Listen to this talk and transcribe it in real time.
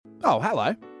Oh,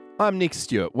 hello. I'm Nick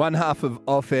Stewart, one half of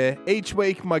Off Air. Each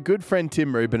week, my good friend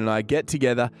Tim Rubin and I get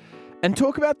together and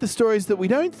talk about the stories that we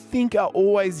don't think are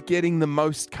always getting the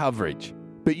most coverage,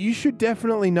 but you should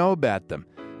definitely know about them.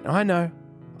 And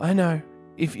I know,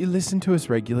 if you listen to us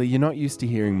regularly, you're not used to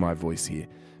hearing my voice here,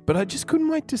 but I just couldn't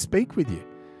wait to speak with you.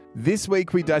 This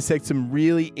week, we dissect some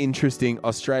really interesting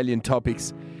Australian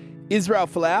topics. Israel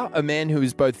Folau, a man who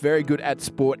is both very good at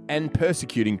sport and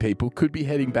persecuting people, could be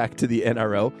heading back to the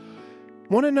NRL.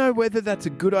 Want to know whether that's a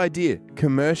good idea,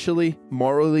 commercially,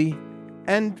 morally,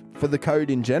 and for the code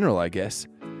in general, I guess.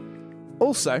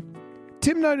 Also,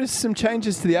 Tim noticed some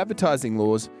changes to the advertising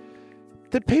laws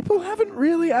that people haven't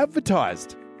really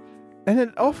advertised. And it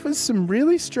offers some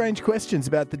really strange questions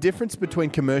about the difference between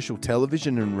commercial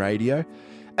television and radio,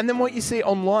 and then what you see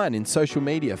online in social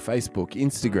media, Facebook,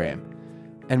 Instagram,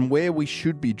 and where we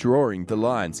should be drawing the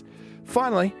lines.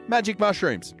 Finally, magic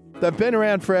mushrooms. They've been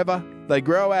around forever, they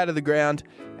grow out of the ground,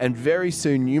 and very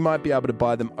soon you might be able to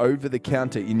buy them over the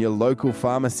counter in your local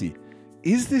pharmacy.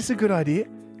 Is this a good idea?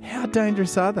 How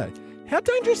dangerous are they? How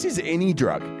dangerous is any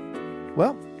drug?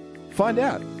 Well, find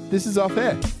out. This is Off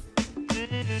Air.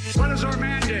 What is our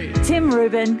mandate? Tim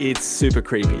Rubin. It's super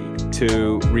creepy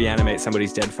to reanimate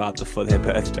somebody's dead father for their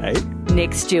birthday.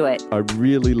 Nick Stewart. I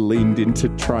really leaned into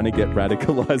trying to get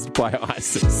radicalised by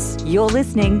ISIS. You're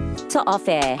listening to Off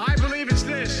Air. I believe it's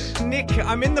this. Nick,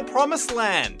 I'm in the promised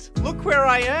land. Look where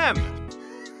I am.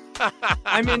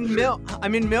 I'm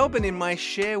in Melbourne in my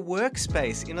share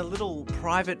workspace in a little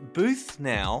private booth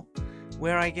now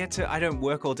where I don't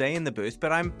work all day in the booth,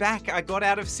 but I'm back. I got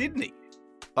out of Sydney.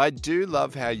 I do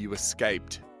love how you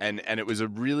escaped and it was a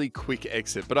really quick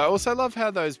exit. But I also love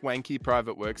how those wanky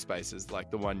private workspaces,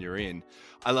 like the one you're in,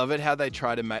 I love it how they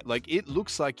try to make, like, it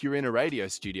looks like you're in a radio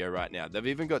studio right now. They've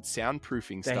even got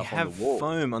soundproofing stuff on the wall. They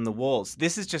have foam on the walls.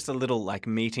 This is just a little, like,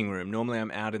 meeting room. Normally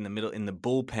I'm out in the middle in the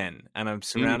bullpen and I'm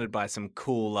surrounded by some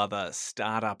cool other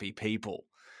startup-y people.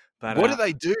 But, what do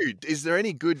they do? Is there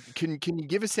any good... Can you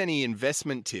give us any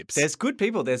investment tips? There's good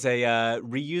people. There's a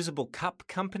reusable cup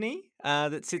company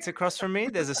that sits across from me.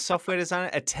 There's a software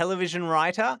designer, a television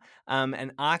writer,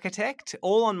 an architect,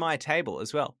 all on my table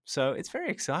as well. So it's very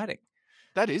exciting.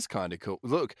 That is kind of cool.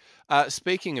 Look,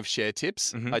 speaking of share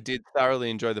tips, I did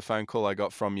thoroughly enjoy the phone call I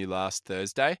got from you last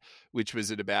Thursday, which was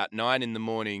at about 9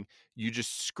 a.m, you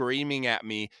just screaming at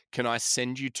me, can I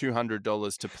send you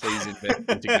 $200 to please invest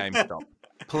into GameStop?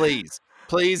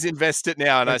 Please invest it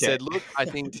now. And okay. I said, look, I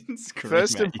think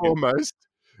first and foremost,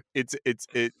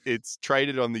 it's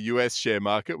traded on the US share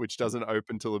market, which doesn't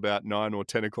open till about 9 or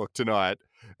 10 o'clock tonight.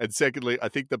 And secondly, I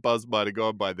think the buzz might have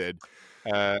gone by then.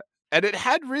 And it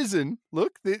had risen.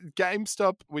 Look, the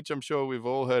GameStop, which I'm sure we've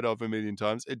all heard of a million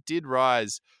times, it did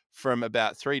rise from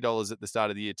about $3 at the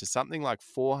start of the year to something like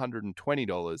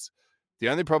 $420. The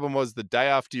only problem was the day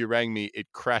after you rang me,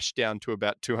 it crashed down to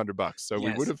about $200. So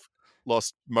we would have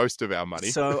lost most of our money.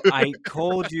 So I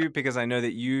called you because I know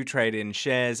that you trade in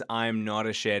shares. I'm not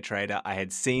a share trader. I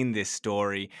had seen this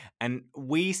story and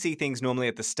we see things normally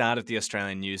at the start of the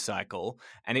Australian news cycle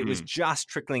and it was just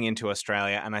trickling into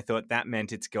Australia and I thought that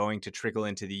meant it's going to trickle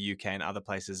into the UK and other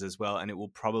places as well and it will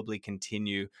probably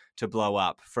continue to blow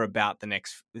up for about the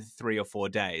next 3 or 4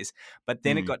 days. But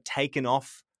then it got taken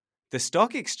off the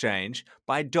stock exchange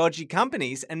by dodgy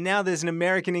companies and now there's an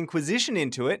American inquisition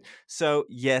into it. So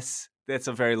yes, that's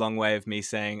a very long way of me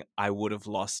saying I would have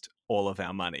lost all of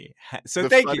our money. So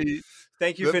thank you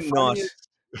for not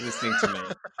listening to me.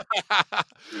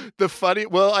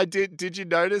 I did you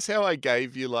notice how I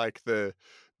gave you like the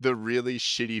really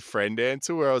shitty friend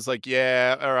answer where I was like,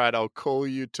 yeah, all right, I'll call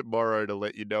you tomorrow to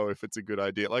let you know if it's a good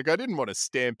idea. Like I didn't want to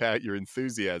stamp out your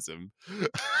enthusiasm.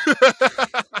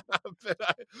 But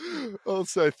I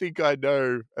also think I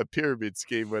know a pyramid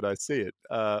scheme when I see it.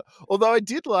 Although I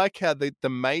did like how the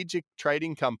major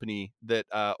trading company that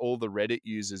all the Reddit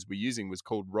users were using was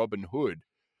called Robinhood,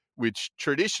 which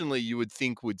traditionally you would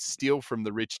think would steal from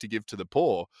the rich to give to the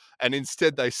poor. And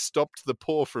instead they stopped the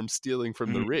poor from stealing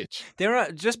from the rich. There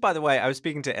are, just by the way, I was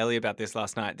speaking to Ellie about this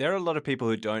last night. There are a lot of people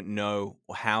who don't know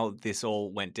how this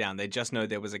all went down. They just know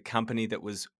there was a company that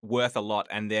was worth a lot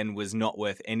and then was not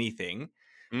worth anything.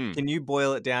 Can you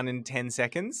boil it down in 10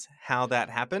 seconds, how that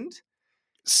happened?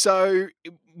 So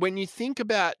when you think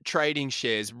about trading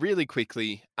shares really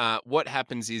quickly, what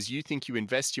happens is you think you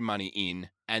invest your money in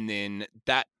and then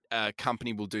that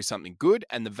company will do something good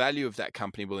and the value of that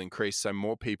company will increase. So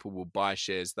more people will buy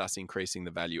shares, thus increasing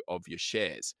the value of your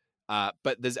shares.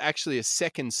 But there's actually a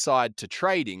second side to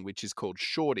trading, which is called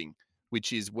shorting,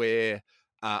 which is where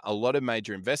a lot of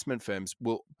major investment firms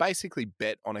will basically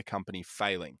bet on a company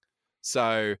failing.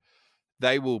 So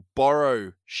they will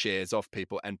borrow shares off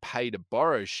people and pay to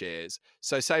borrow shares.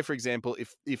 So say, for example,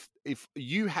 if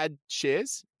you had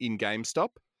shares in GameStop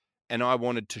and I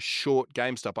wanted to short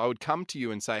GameStop, I would come to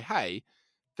you and say, hey,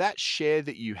 that share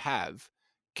that you have,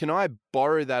 can I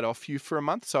borrow that off you for a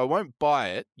month? So I won't buy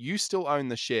it. You still own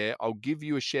the share. I'll give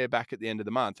you a share back at the end of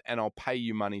the month and I'll pay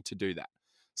you money to do that.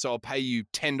 So I'll pay you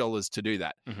 $10 to do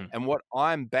that. Mm-hmm. And what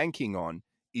I'm banking on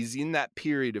is in that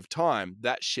period of time,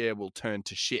 that share will turn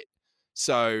to shit.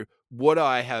 So what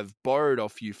I have borrowed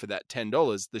off you for that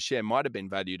 $10, the share might have been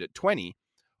valued at 20.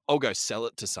 I'll go sell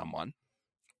it to someone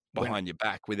behind your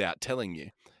back without telling you.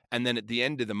 And then at the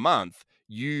end of the month,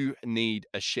 you need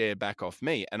a share back off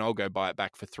me and I'll go buy it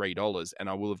back for $3 and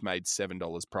I will have made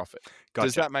 $7 profit. Gotcha.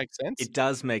 Does that make sense? It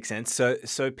does make sense.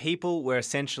 So people were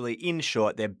essentially, in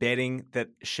short, they're betting that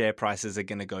share prices are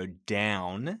going to go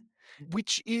down.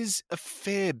 Which is a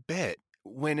fair bet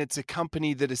when it's a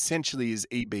company that essentially is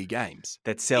EB Games.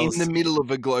 That sells in the middle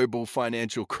of a global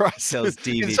financial crisis. Sells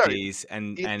DVDs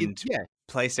and yeah.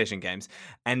 PlayStation games.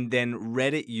 And then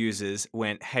Reddit users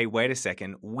went, hey, wait a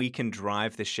second, we can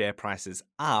drive the share prices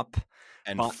up.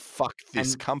 And fuck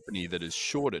this company that has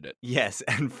shorted it. Yes,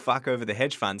 and fuck over the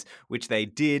hedge funds, which they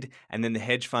did. And then the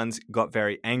hedge funds got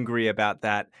very angry about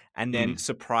that. And then,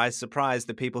 surprise, surprise,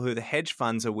 the people who the hedge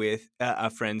funds are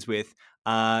friends with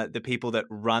the people that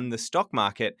run the stock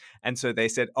market. And so they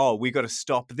said, oh, we got to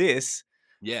stop this.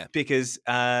 Yeah. Because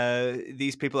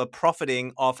these people are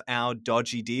profiting off our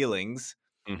dodgy dealings.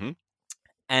 Mm-hmm.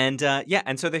 And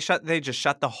and so they just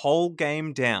shut the whole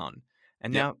game down.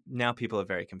 And now people are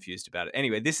very confused about it.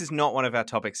 Anyway, this is not one of our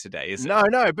topics today, is it?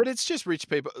 No, but it's just rich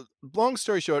people. Long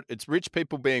story short, it's rich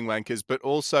people being wankers, but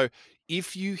also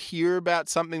if you hear about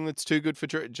something that's too good for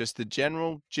true, just the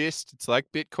general gist, it's like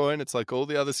Bitcoin, it's like all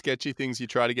the other sketchy things you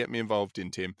try to get me involved in,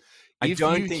 Tim. I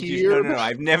don't think you... No,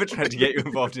 I've never tried to get you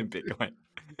involved in Bitcoin.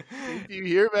 If you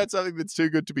hear about something that's too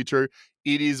good to be true,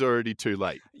 it is already too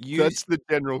late. That's the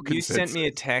general consensus. You sent me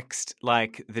a text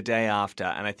like the day after,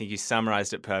 and I think you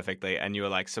summarized it perfectly. And you were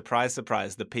like, surprise,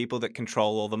 surprise, the people that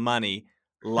control all the money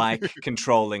like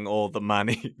controlling all the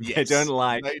money. Yes,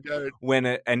 they don't when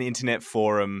an internet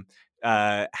forum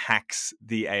hacks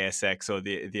the ASX or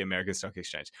the American Stock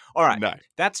Exchange. All right. No.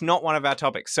 That's not one of our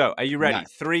topics. So are you ready? No.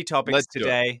 3 topics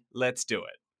today. Let's do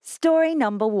it. Story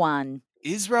number 1.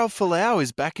 Israel Folau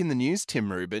is back in the news,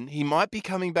 Tim Rubin. He might be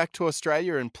coming back to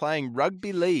Australia and playing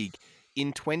rugby league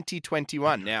in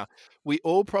 2021. Now, we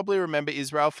all probably remember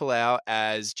Israel Folau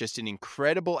as just an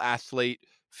incredible athlete,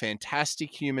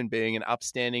 fantastic human being, an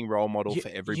upstanding role model for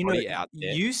everybody out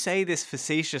there. You say this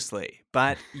facetiously,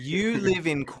 but you live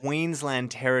in Queensland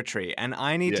territory, and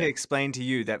I need to explain to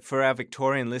you that for our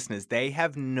Victorian listeners, they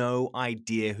have no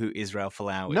idea who Israel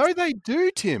Folau is. No, they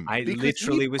do, Tim. I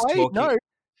literally was talking... No,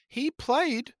 he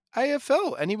played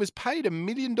AFL and he was paid $1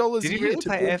 million a year. Did he really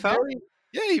play AFL?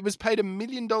 Yeah, he was paid $1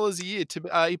 million a year.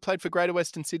 He played for Greater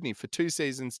Western Sydney for 2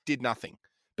 seasons, did nothing.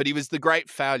 But he was the great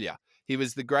failure. He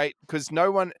was the great, because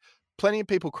plenty of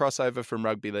people cross over from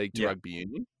rugby league to rugby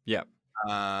union. Yeah.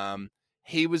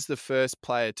 He was the first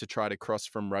player to try to cross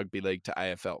from rugby league to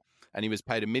AFL. And he was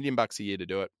paid $1 million a year to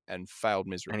do it and failed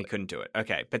miserably. And he couldn't do it.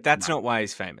 Okay, but that's not why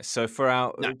he's famous. So for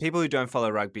our people who don't follow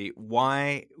rugby,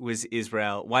 why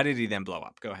did he then blow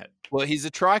up? Go ahead. Well, he's a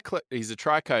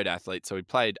tri-code athlete. So he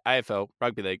played AFL,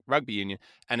 rugby league, rugby union,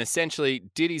 and essentially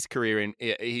did his career in,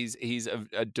 he's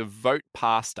a devout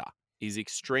pastor. He's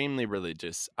extremely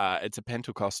religious. It's a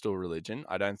Pentecostal religion.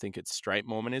 I don't think it's straight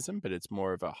Mormonism, but it's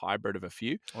more of a hybrid of a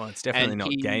few. Well, it's definitely not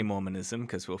gay Mormonism,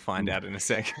 because we'll find out in a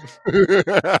second.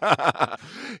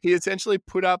 He essentially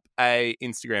put up a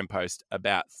Instagram post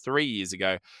about 3 years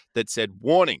ago that said,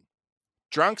 warning,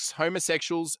 drunks,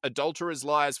 homosexuals, adulterers,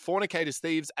 liars, fornicators,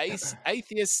 thieves,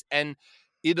 atheists, and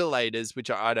idolaters, which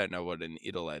I don't know what an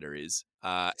idolater is.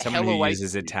 Someone who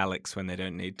uses italics when they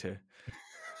don't need to.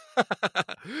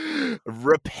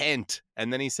 Repent.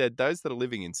 And then he said, those that are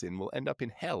living in sin will end up in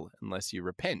hell unless you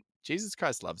repent. Jesus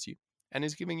Christ loves you and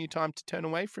is giving you time to turn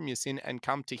away from your sin and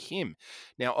come to him.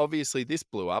 Now, obviously, this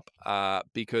blew up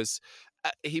because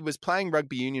he was playing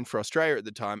rugby union for Australia at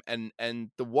the time,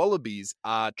 and the Wallabies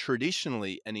are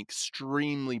traditionally an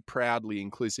extremely proudly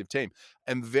inclusive team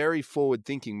and very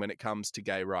forward-thinking when it comes to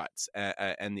gay rights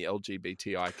and the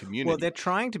LGBTI community. Well, they're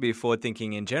trying to be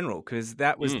forward-thinking in general, because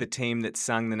that was the team that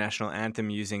sung the national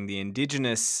anthem using the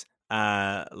Indigenous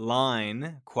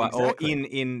line, or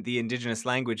in the Indigenous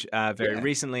language very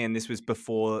recently, and this was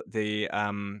before the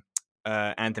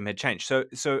anthem had changed.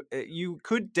 So you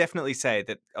could definitely say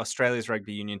that Australia's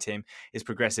rugby union team is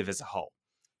progressive as a whole.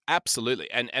 Absolutely.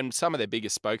 And some of their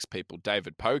biggest spokespeople,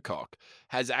 David Pocock,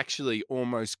 has actually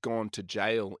almost gone to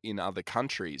jail in other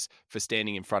countries for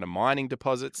standing in front of mining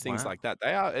deposits, things Wow. like that.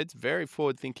 It's very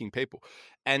forward-thinking people.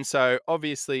 And so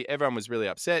obviously everyone was really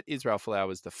upset. Israel Folau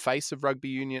was the face of rugby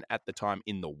union at the time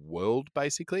in the world,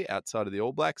 basically, outside of the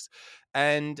All Blacks.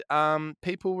 And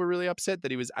people were really upset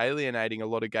that he was alienating a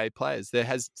lot of gay players. There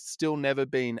has still never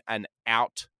been an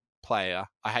out player.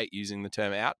 I hate using the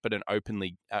term out, but an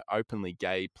openly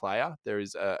gay player. There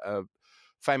is a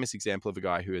famous example of a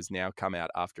guy who has now come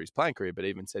out after his playing career, but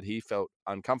even said he felt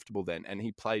uncomfortable then, and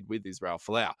he played with Israel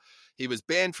Folau. He was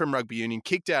banned from rugby union,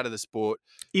 kicked out of the sport.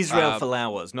 Israel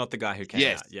Folau was, not the guy who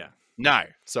came out. Yeah. No,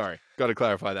 sorry. Got to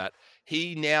clarify that.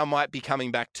 He now might be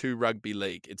coming back to rugby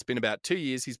league. It's been about 2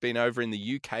 years. He's been over in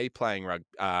the UK playing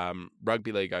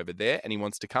rugby league over there, and he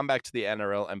wants to come back to the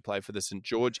NRL and play for the St.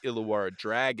 George Illawarra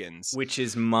Dragons. Which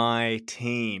is my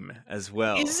team as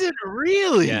well. Is it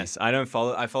really? Yes, I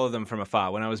follow them from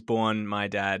afar. When I was born, my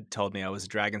dad told me I was a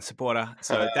Dragon supporter,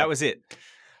 so that was it.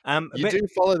 You do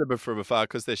follow them from afar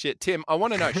because they're shit. Tim, I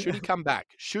want to know, should he come back?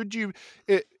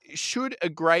 Should a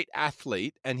great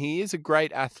athlete, and he is a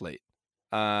great athlete,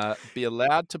 be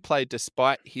allowed to play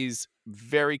despite his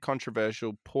very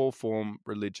controversial, poor form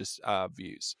religious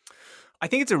views? I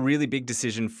think it's a really big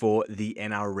decision for the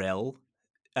NRL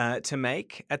to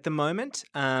make at the moment.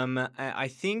 I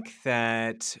think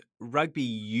that Rugby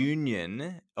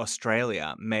Union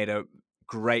Australia made a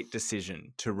great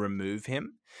decision to remove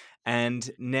him. And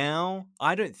now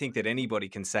I don't think that anybody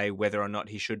can say whether or not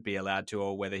he should be allowed to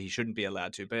or whether he shouldn't be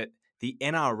allowed to. But the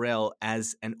NRL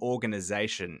as an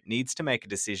organization needs to make a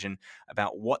decision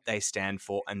about what they stand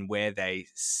for and where they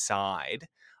side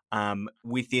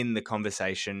within the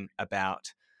conversation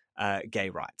about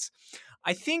gay rights.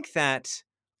 I think that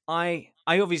I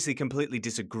obviously completely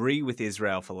disagree with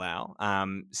Israel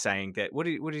Folau saying that what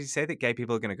did he say, that gay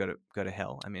people are going to go to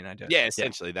hell? I mean, I don't. Yeah,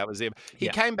 essentially that was it. He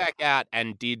came back out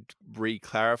and did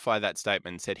re-clarify that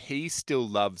statement and said he still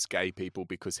loves gay people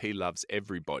because he loves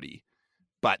everybody,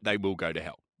 but they will go to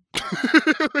hell.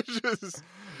 Which is,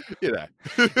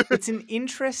 It's an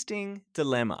interesting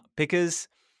dilemma because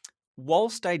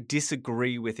whilst I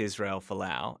disagree with Israel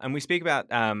Folau, and we speak about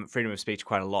freedom of speech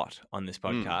quite a lot on this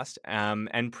podcast,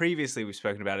 and previously we've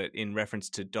spoken about it in reference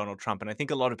to Donald Trump, and I think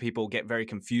a lot of people get very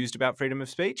confused about freedom of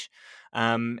speech,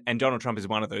 and Donald Trump is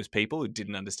one of those people who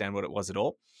didn't understand what it was at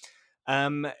all.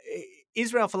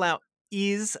 Israel Folau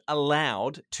is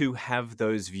allowed to have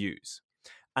those views.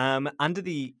 Under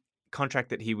the contract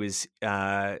that he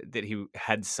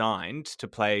had signed to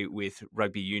play with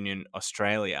Rugby Union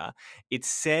Australia, it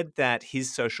said that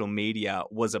his social media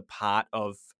was a part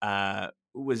of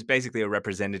was basically a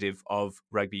representative of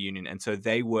Rugby Union, and so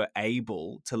they were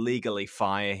able to legally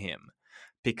fire him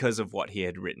because of what he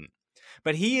had written.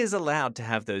 But he is allowed to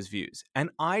have those views, and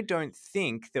I don't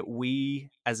think that we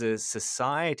as a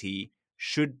society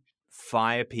should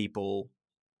fire people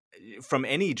from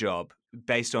any job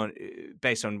based on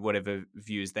whatever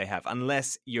views they have,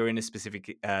 unless you're in a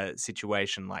specific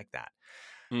situation like that,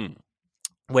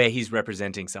 where he's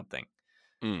representing something.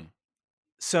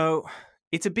 So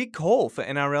it's a big call for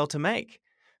NRL to make,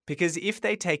 because if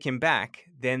they take him back,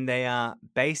 then they are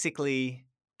basically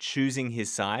choosing his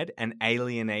side and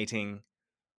alienating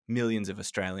millions of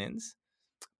Australians.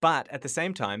 But at the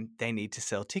same time, they need to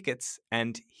sell tickets,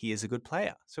 and he is a good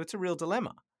player. So it's a real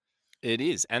dilemma. It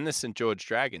is. And the St. George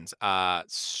Dragons are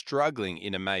struggling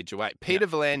in a major way. Peter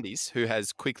V'landys, who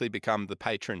has quickly become the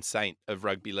patron saint of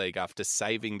rugby league after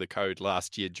saving the code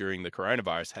last year during the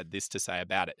coronavirus, had this to say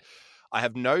about it. I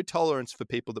have no tolerance for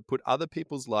people that put other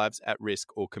people's lives at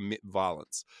risk or commit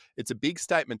violence. It's a big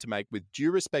statement to make. With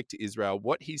due respect to Israel,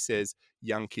 what he says,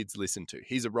 young kids listen to.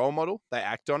 He's a role model. They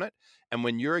act on it. And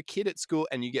when you're a kid at school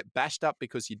and you get bashed up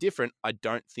because you're different, I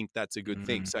don't think that's a good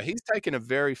thing. So he's taken a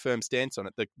very firm stance on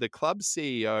it. The club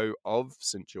CEO of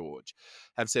St. George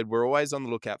have said, we're always on the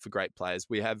lookout for great players.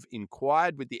 We have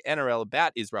inquired with the NRL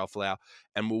about Israel Folau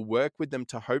and will work with them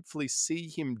to hopefully see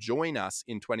him join us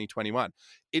in 2021.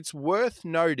 It's worth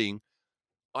noting,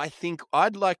 I think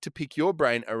I'd like to pick your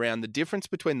brain around the difference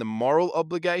between the moral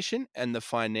obligation and the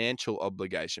financial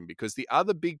obligation, because the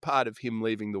other big part of him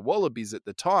leaving the Wallabies at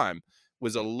the time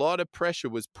was a lot of pressure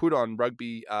was put on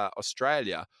Rugby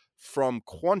Australia from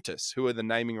Qantas, who are the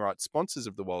naming rights sponsors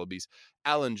of the Wallabies.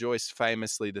 Alan Joyce,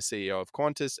 famously the CEO of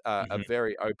Qantas, a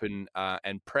very open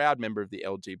and proud member of the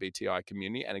LGBTI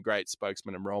community and a great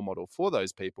spokesman and role model for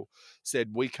those people,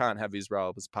 said, we can't have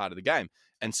Israel as part of the game.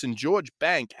 And St. George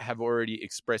Bank have already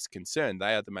expressed concern.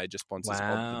 They are the major sponsors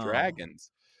of the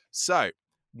Dragons. So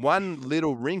one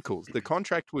little wrinkle. The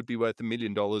contract would be worth $1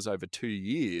 million over 2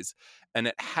 years, and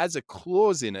it has a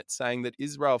clause in it saying that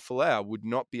Israel Folau would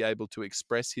not be able to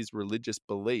express his religious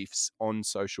beliefs on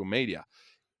social media.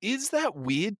 Is that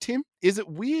weird, Tim? Is it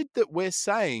weird that we're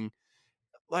saying,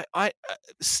 like,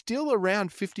 still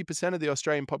around 50% of the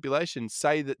Australian population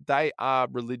say that they are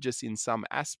religious in some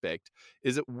aspect?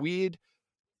 Is it weird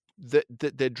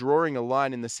that they're drawing a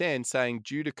line in the sand saying,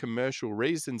 due to commercial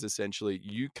reasons, essentially,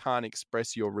 you can't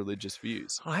express your religious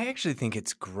views? I actually think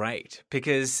it's great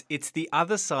because it's the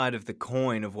other side of the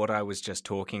coin of what I was just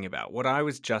talking about. What I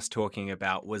was just talking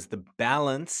about was the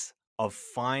balance of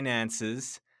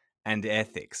finances and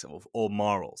ethics or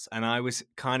morals. And I was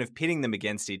kind of pitting them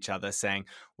against each other, saying,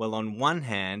 well, on one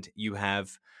hand, you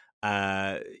have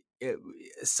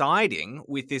siding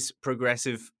with this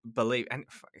progressive belief, and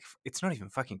it's not even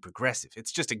fucking progressive.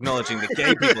 It's just acknowledging that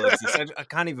gay people exist. I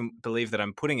can't even believe that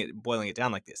I'm boiling it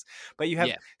down like this. But you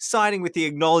have siding with the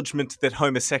acknowledgement that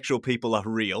homosexual people are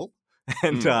real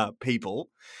and people.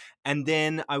 And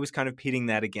then I was kind of pitting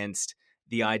that against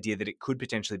the idea that it could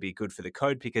potentially be good for the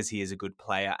code because he is a good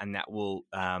player, and that will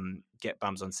get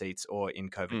bums on seats, or in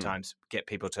COVID times, get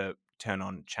people to turn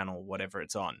on channel whatever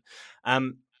it's on.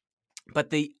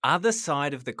 But the other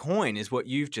side of the coin is what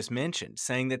you've just mentioned,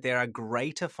 saying that there are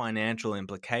greater financial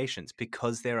implications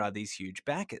because there are these huge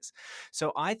backers.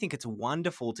 So I think it's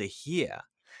wonderful to hear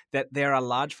that there are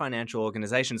large financial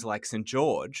organizations like St.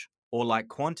 George or like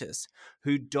Qantas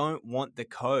who don't want the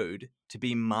code to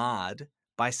be marred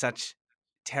by such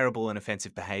terrible and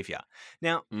offensive behavior.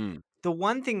 Now, the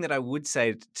one thing that I would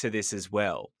say to this as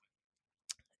well,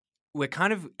 we're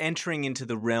kind of entering into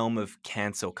the realm of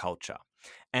cancel culture.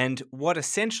 And what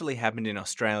essentially happened in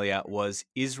Australia was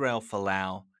Israel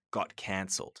Folau got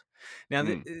cancelled. Now,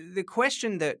 the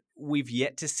question that we've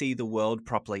yet to see the world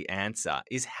properly answer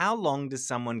is, how long does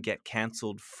someone get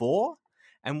cancelled for,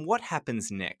 and what happens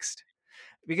next?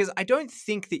 Because I don't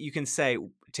think that you can say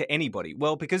to anybody,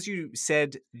 well, because you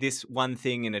said this one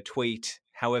thing in a tweet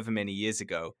however many years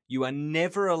ago, you are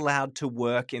never allowed to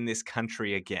work in this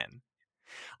country again.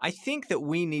 I think that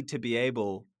we need to be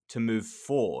able to move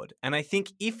forward. And I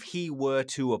think if he were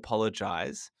to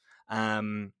apologize,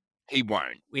 he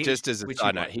won't. Just as a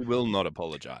side note, he will not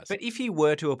apologize. But if he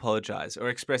were to apologize or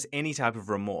express any type of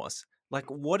remorse,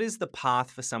 like, what is the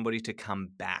path for somebody to come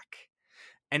back?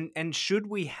 And should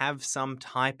we have some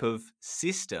type of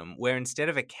system where instead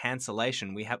of a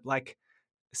cancellation, we have, like,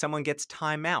 someone gets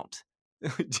time out?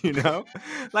 Do you know?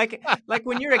 like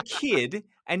when you're a kid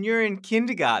and you're in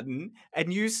kindergarten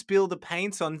and you spill the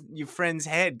paints on your friend's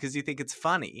head because you think it's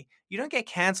funny, you don't get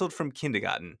cancelled from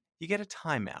kindergarten. You get a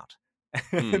timeout.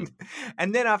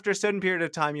 And then after a certain period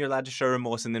of time, you're allowed to show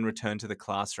remorse and then return to the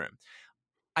classroom.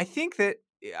 I think that,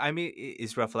 I mean,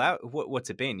 Israel Folau, what's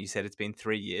it been? You said it's been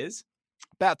 3 years?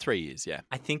 About 3 years, yeah.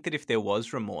 I think that if there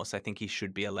was remorse, I think he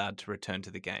should be allowed to return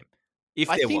to the game.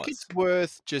 I think it's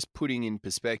worth just putting in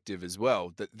perspective as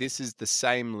well that this is the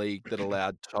same league that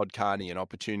allowed Todd Carney an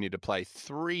opportunity to play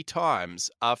 3 times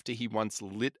after he once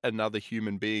lit another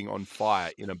human being on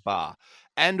fire in a bar.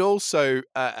 And also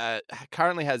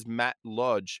currently has Matt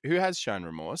Lodge, who has shown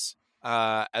remorse,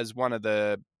 as one of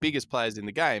the biggest players in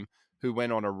the game, who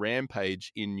went on a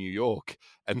rampage in New York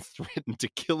and threatened to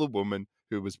kill a woman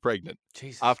who was pregnant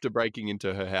after breaking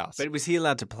into her house. But was he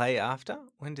allowed to play after?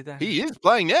 When did that happen? He is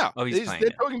playing now. Oh, he's playing They're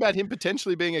now. talking about him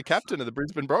potentially being a captain of the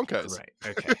Brisbane Broncos. Right,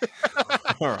 okay.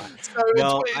 All right.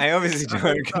 So I obviously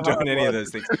don't condone any of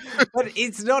those things. But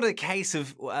it's not a case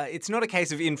of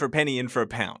in for a penny, in for a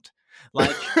pound.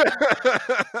 Like,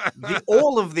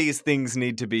 all of these things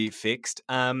need to be fixed.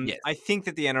 Yes. I think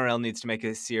that the NRL needs to make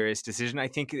a serious decision. I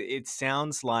think it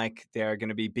sounds like there are going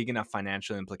to be big enough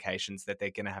financial implications that they're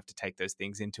going to have to take those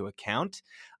things into account.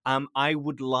 I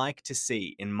would like to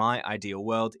see, in my ideal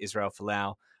world, Israel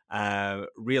Folau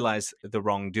realize the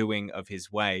wrongdoing of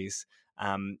his ways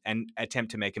and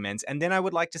attempt to make amends. And then I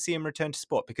would like to see him return to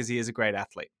sport because he is a great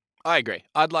athlete. I agree.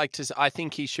 I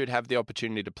think he should have the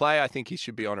opportunity to play. I think he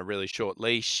should be on a really short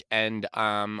leash. And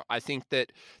I think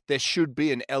that there should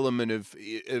be an element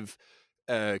of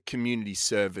community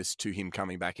service to him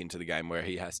coming back into the game where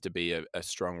he has to be a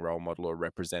strong role model or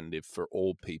representative for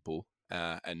all people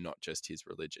and not just his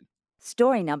religion.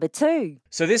 Story number 2.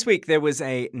 So this week there was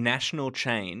a national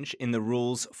change in the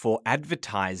rules for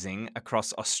advertising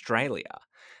across Australia.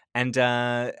 And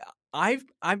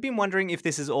I've been wondering if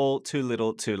this is all too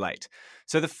little too late.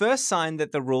 So the first sign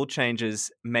that the rule changes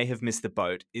may have missed the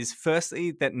boat is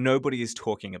firstly that nobody is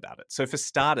talking about it. So for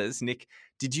starters, Nick,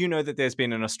 did you know that there's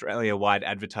been an Australia-wide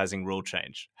advertising rule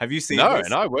change? Have you seen this? No,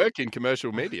 and I work in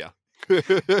commercial media.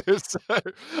 So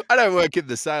I don't work in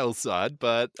the sales side,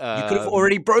 but You could have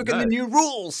already broken the no. new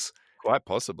rules. Quite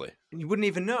possibly. And you wouldn't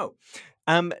even know.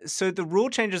 So the rule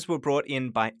changes were brought in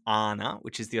by ANA,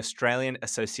 which is the Australian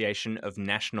Association of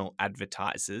National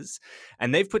Advertisers,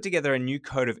 and they've put together a new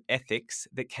code of ethics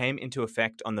that came into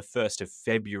effect on the 1st of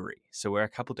February. So we're a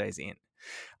couple days in.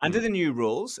 Under the new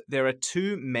rules, there are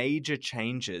two major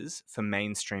changes for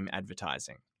mainstream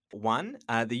advertising. One,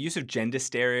 the use of gender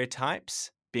stereotypes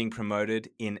being promoted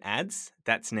in ads,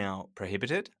 that's now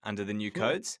prohibited under the new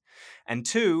codes. And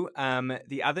two,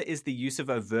 the other is the use of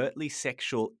overtly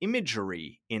sexual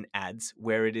imagery in ads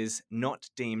where it is not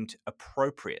deemed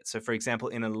appropriate. So, for example,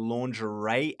 in a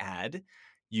lingerie ad,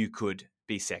 you could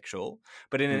be sexual,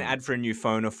 but in an ad for a new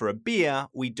phone or for a beer,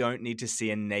 we don't need to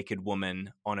see a naked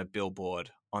woman on a billboard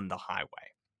on the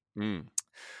highway.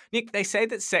 Nick, they say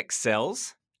that sex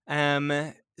sells.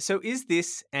 So is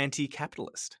this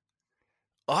anti-capitalist?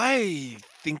 I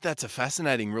think that's a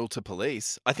fascinating rule to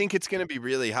police. I think it's going to be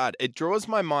really hard. It draws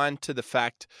my mind to the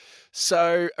fact,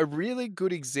 so a really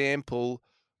good example,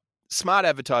 smart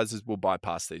advertisers will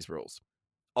bypass these rules.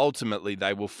 Ultimately,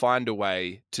 they will find a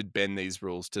way to bend these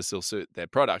rules to still suit their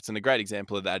products. And a great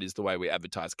example of that is the way we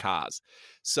advertise cars.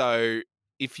 So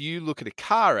if you look at a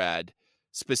car ad,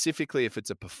 specifically if it's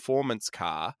a performance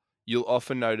car, you'll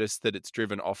often notice that it's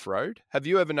driven off-road. Have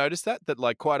you ever noticed that? That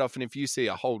like quite often if you see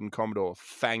a Holden Commodore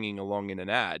fanging along in an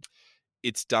ad,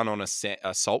 it's done on a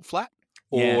salt flat.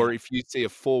 Yeah. Or if you see a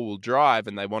four-wheel drive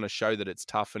and they want to show that it's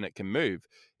tough and it can move,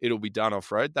 it'll be done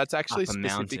off-road. That's actually Up a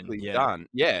mountain, specifically yeah. done.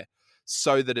 Yeah.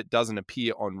 So that it doesn't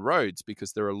appear on roads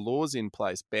because there are laws in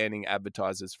place banning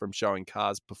advertisers from showing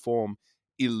cars perform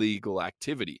illegal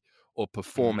activity or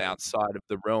perform outside of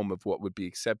the realm of what would be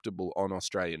acceptable on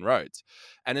Australian roads.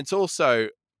 And it's also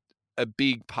a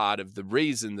big part of the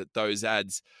reason that those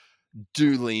ads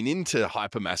do lean into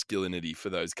hypermasculinity for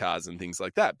those cars and things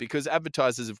like that, because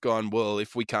advertisers have gone, well,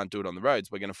 if we can't do it on the roads,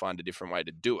 we're going to find a different way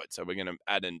to do it. So we're going to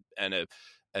add an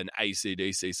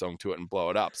AC/DC song to it and blow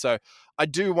it up. So I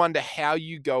do wonder how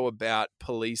you go about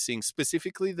policing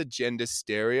specifically the gender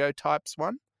stereotypes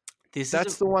one.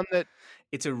 That's the one that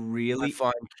it's a really I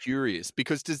find curious,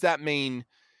 because does that mean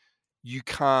you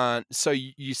can't? So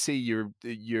you see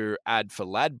your ad for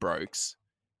Ladbrokes,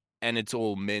 and it's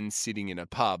all men sitting in a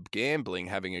pub gambling,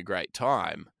 having a great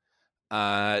time.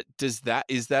 Is that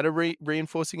a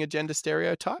reinforcing a gender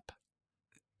stereotype?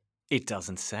 It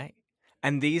doesn't say.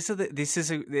 And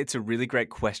it's a really great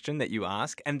question that you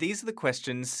ask, and these are the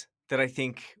questions that I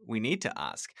think we need to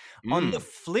ask. On the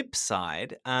flip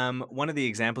side, one of the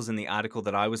examples in the article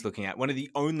that I was looking at, one of the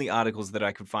only articles that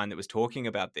I could find that was talking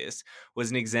about this,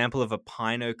 was an example of a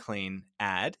PinoClean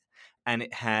ad, and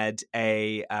it had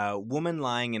a woman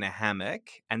lying in a hammock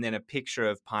and then a picture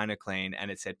of PinoClean, and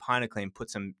it said, "PinoClean, put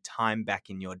some time back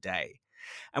in your day."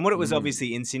 And what it was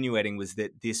obviously insinuating was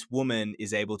that this woman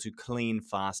is able to clean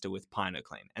faster with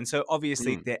PinoClean. And so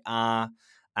obviously there are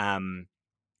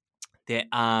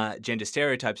gender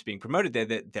stereotypes being promoted there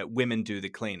that women do the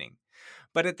cleaning.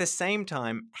 But at the same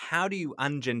time, how do you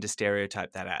ungender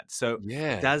stereotype that ad? So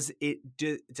does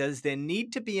there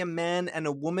need to be a man and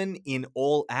a woman in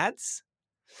all ads?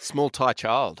 Small Thai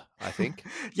child, I think.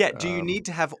 Yeah. Do you need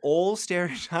to have all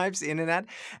stereotypes in an ad?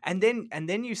 And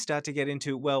then you start to get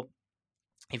into, well,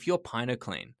 if you're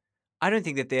PinoClean, I don't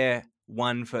think that they're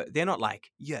not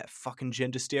like, yeah, fucking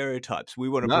gender stereotypes, we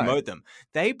want to promote them.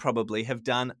 They probably have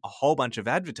done a whole bunch of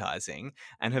advertising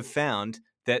and have found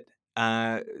that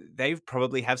they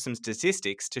probably have some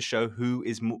statistics to show who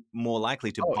is more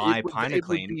likely to buy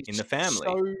PinoClean in the family.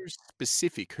 So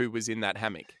specific who was in that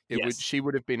hammock. She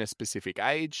would have been a specific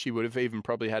age. She would have even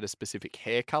probably had a specific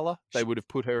hair color. They would have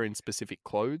put her in specific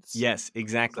clothes. Yes,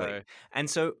 exactly. And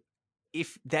so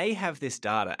if they have this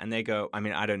data and they go, I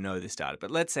mean, I don't know this data,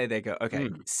 but let's say they go, okay,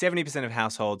 70% of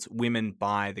households, women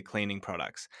buy the cleaning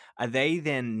products. Are they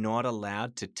then not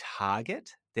allowed to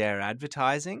target their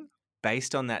advertising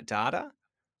based on that data?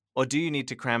 Or do you need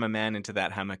to cram a man into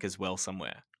that hammock as well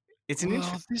somewhere? It's an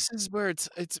interesting. This is where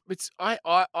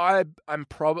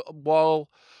while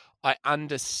I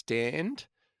understand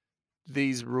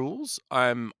these rules,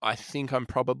 I think I'm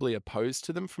probably opposed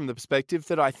to them from the perspective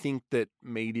that I think that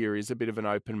media is a bit of an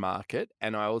open market,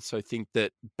 and I also think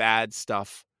that bad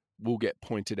stuff will get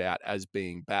pointed out as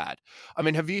being bad. I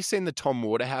mean, have you seen the Tom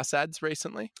Waterhouse ads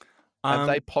recently? Have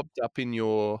they popped up in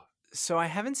your... So I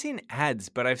haven't seen ads,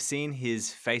 but I've seen his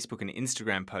Facebook and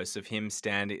Instagram posts of him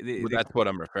standing... that's what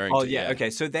I'm referring to. Oh, yeah, okay.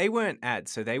 So they weren't ads.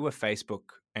 So they were Facebook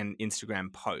and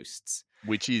Instagram posts.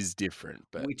 Which is different.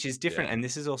 And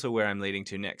this is also where I'm leading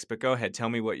to next. But go ahead. Tell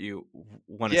me what you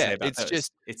want to say about those.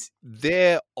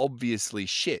 They're obviously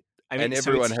shit. I mean, and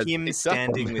so everyone it's has him picked up on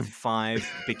standing with him. 5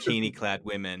 bikini-clad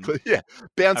women. Yeah,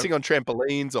 bouncing on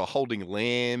trampolines or holding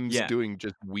lambs, Yeah. doing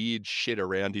just weird shit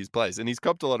around his place, and he's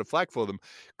copped a lot of flack for them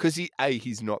because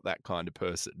he's not that kind of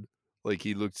person. Like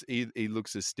he looks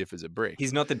as stiff as a brick.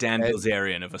 He's not the Dan And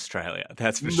Bilzerian of Australia,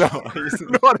 that's for no, sure. He's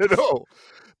not at all.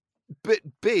 But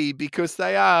B, because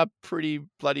they are pretty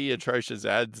bloody atrocious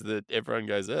ads that everyone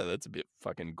goes, oh, that's a bit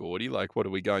fucking gaudy. Like, what are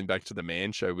we going back to the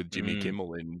Man Show with Jimmy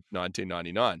Kimmel in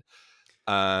 1999?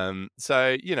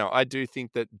 So, I do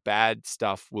think that bad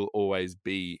stuff will always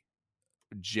be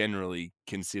generally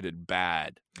considered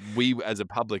bad. We as a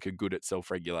public are good at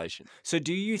self-regulation. So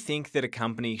do you think that a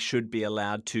company should be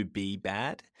allowed to be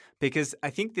bad? Because I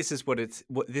think this is what it's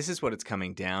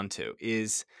coming down to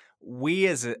is we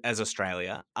as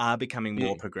Australia are becoming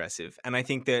more progressive. And I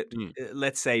think that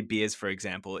let's say beers, for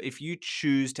example, if you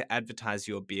choose to advertise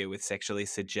your beer with sexually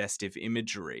suggestive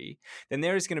imagery, then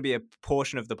there is going to be a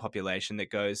portion of the population that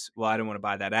goes, well, I don't want to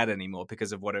buy that ad anymore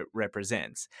because of what it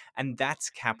represents. And that's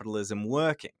capitalism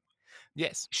working.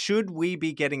 Yes. Should we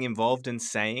be getting involved in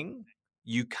saying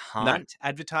you No. can't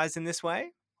advertise in this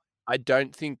way? I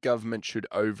don't think government should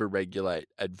over-regulate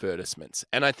advertisements.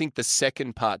 And I think the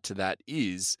second part to that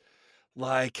is,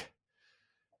 like,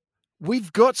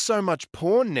 we've got so much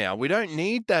porn now. We don't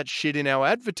need that shit in our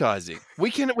advertising.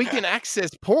 We can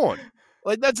access porn.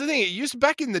 Like, that's the thing. It used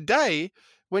back in the day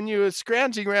when you were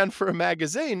scrounging around for a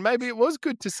magazine, maybe it was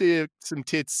good to see some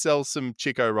tits sell some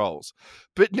Chico rolls.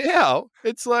 But now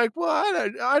it's like, well,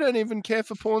 I don't even care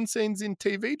for porn scenes in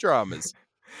TV dramas.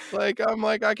 I'm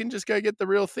like, I can just go get the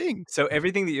real thing. So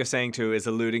everything that you're saying too is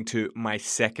alluding to my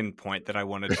second point that I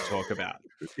wanted to talk about.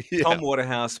 Yeah. Tom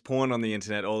Waterhouse, porn on the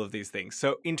internet, all of these things.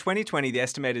 So in 2020, the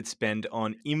estimated spend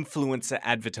on influencer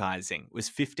advertising was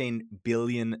 $15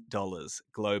 billion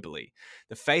globally.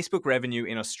 The Facebook revenue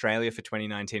in Australia for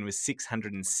 2019 was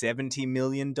 $670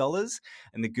 million,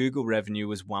 and the Google revenue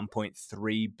was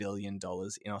 $1.3 billion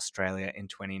in Australia in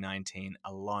 2019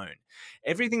 alone.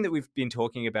 Everything that we've been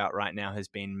talking about right now has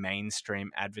been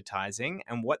mainstream advertising,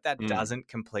 and what that doesn't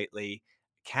completely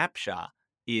capture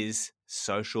is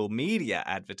social media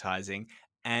advertising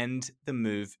and the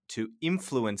move to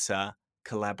influencer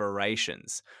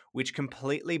collaborations, which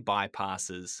completely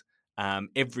bypasses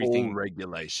everything. All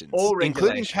regulations. All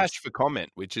Including regulations. cash for comment,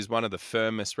 which is one of the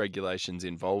firmest regulations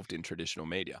involved in traditional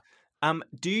media.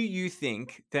 Do you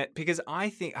think that, because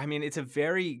I mean, it's a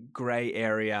very gray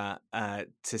area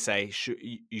to say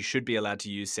you should be allowed to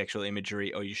use sexual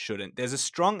imagery or you shouldn't. There's a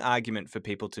strong argument for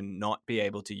people to not be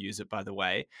able to use it, by the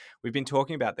way. We've been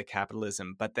talking about the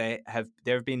capitalism, but there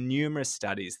have been numerous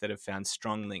studies that have found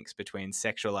strong links between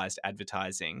sexualized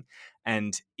advertising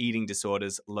and eating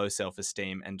disorders, low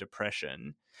self-esteem, and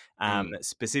depression.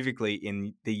 Specifically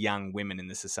in the young women in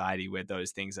the society where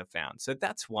those things are found. So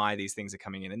that's why these things are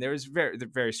coming in. And there is very,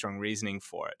 very strong reasoning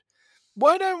for it.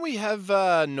 Why don't we have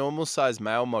normal sized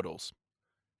male models?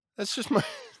 That's just my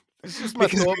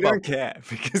Because thought. we don't care.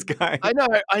 Because guys,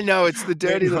 I know. It's the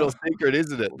dirty little secret,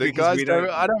 isn't it? The Because guys we don't-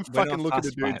 I don't we're fucking not look at a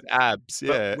fussed by dude's it. abs. but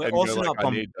Yeah, we're and also go not like, I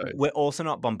need those. we're also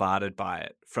not bombarded by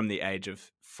it from the age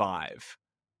of 5.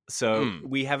 So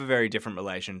we have a very different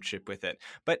relationship with it.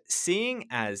 But seeing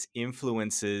as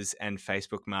influencers and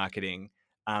Facebook marketing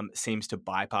seems to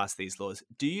bypass these laws,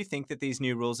 do you think that these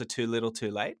new rules are too little too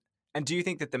late? And do you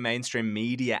think that the mainstream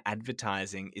media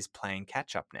advertising is playing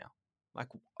catch up now?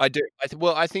 I do.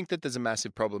 I think that there's a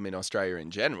massive problem in Australia in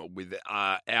general with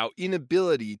our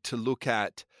inability to look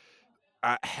at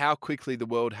how quickly the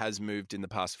world has moved in the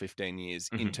past 15 years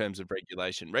in terms of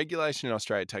regulation. Regulation in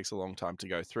Australia takes a long time to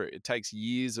go through. It takes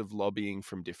years of lobbying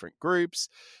from different groups,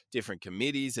 different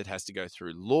committees. It has to go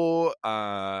through law.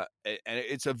 And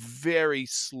it's a very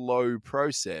slow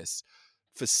process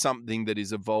for something that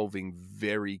is evolving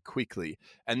very quickly.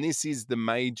 And this is the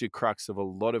major crux of a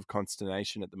lot of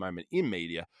consternation at the moment in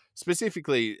media,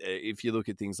 specifically if you look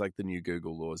at things like the new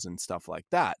Google laws and stuff like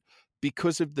that,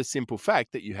 because of the simple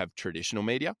fact that you have traditional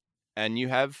media and you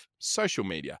have social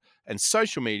media. And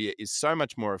social media is so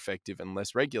much more effective and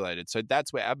less regulated. So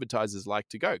that's where advertisers like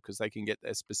to go because they can get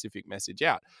their specific message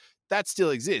out. That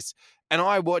still exists. And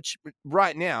I watch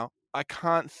right now, I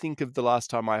can't think of the last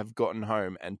time I have gotten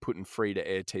home and put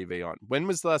free-to-air TV on. When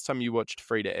was the last time you watched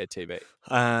free-to-air TV?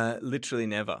 Literally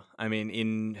never. I mean,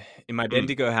 in my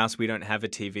Bendigo house, we don't have a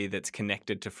TV that's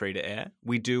connected to free-to-air.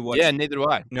 We do watch... Yeah, neither do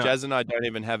I. No. Jazz and I don't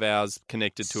even have ours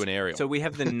connected to an aerial. So we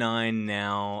have the 9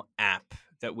 Now app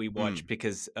that we watch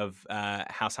because of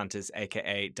House Hunters,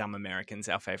 aka Dumb Americans,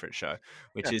 our favorite show,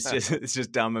 which is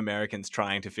just dumb Americans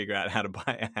trying to figure out how to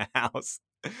buy a house.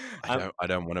 I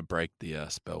don't want to break the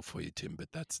spell for you, Tim,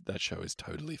 but that show is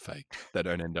totally fake. They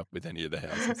don't end up with any of the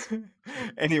houses.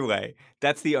 Anyway,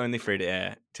 that's the only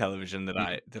free-to-air television that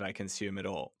Mm. I consume at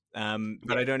all. But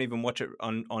Yeah. I don't even watch it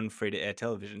on free-to-air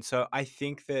television. So I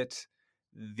think that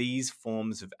these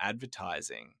forms of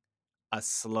advertising are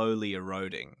slowly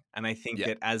eroding. And I think Yeah.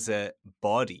 that as a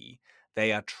body,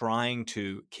 they are trying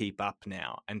to keep up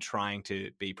now and trying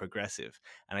to be progressive.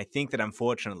 And I think that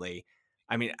unfortunately,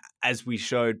 I mean, as we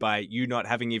showed by you not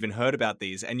having even heard about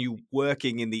these and you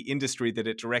working in the industry that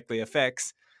it directly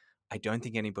affects, I don't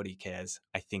think anybody cares.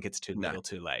 I think it's too No. little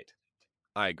too late.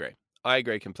 I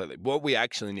agree completely. What we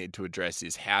actually need to address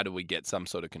is how do we get some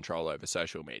sort of control over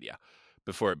social media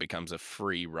before it becomes a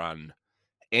free run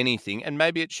anything, and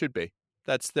maybe it should be.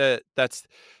 That's the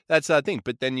thing.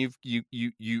 But then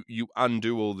you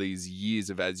undo all these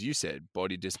years of, as you said,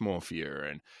 body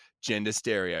dysmorphia and gender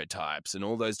stereotypes and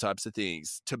all those types of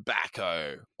things,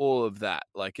 tobacco, all of that.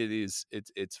 Like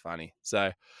it's funny.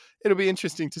 So it'll be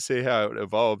interesting to see how it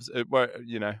evolves. It won't,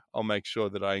 I'll make sure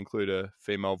that I include a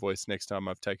female voice next time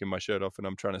I've taken my shirt off and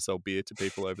I'm trying to sell beer to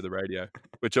people over the radio,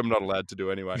 which I'm not allowed to do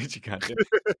anyway. Which you can't do.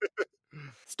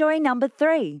 Story number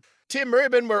 3. Tim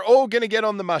Rubin, we're all going to get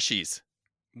on the mushies.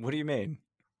 What do you mean?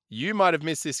 You might have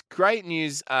missed this great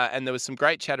news, and there was some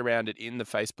great chat around it in the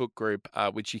Facebook group,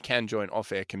 which you can join,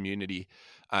 Off Air Community.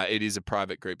 It is a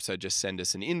private group, so just send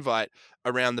us an invite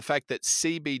around the fact that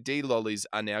CBD lollies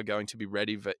are now going to be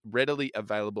readily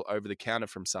available over the counter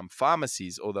from some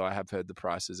pharmacies, although I have heard the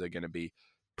prices are going to be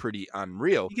pretty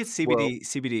unreal. You get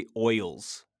CBD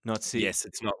oils, not CBD. Yes,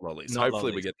 it's not lollies. Not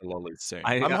Hopefully we lollies. get the lollies soon.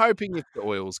 I'm hoping if the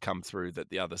oils come through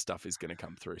that the other stuff is going to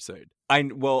come through soon.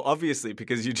 Well, obviously,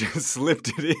 because you just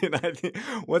slipped it in. I think,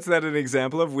 what's that an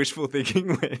example of? Wishful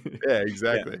thinking? Yeah,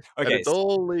 exactly. Yeah. Okay, it's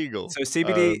all legal. So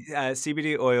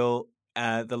CBD oil,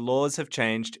 the laws have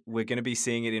changed. We're going to be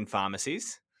seeing it in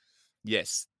pharmacies.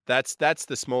 Yes, that's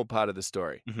the small part of the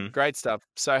story. Mm-hmm. Great stuff.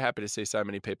 So happy to see so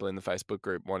many people in the Facebook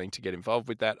group wanting to get involved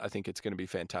with that. I think it's going to be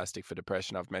fantastic for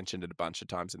depression. I've mentioned it a bunch of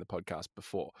times in the podcast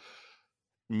before.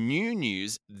 New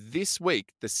news this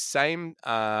week, the same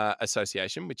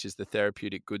association, which is the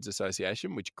Therapeutic Goods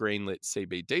Association, which greenlit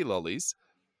CBD lollies,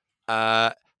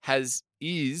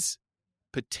 is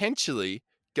potentially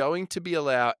going to be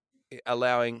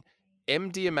allowing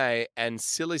MDMA and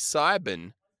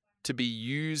psilocybin to be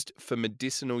used for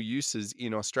medicinal uses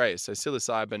in Australia. So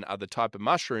psilocybin are the type of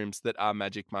mushrooms that are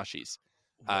magic mushies.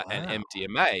 And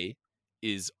MDMA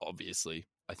is obviously,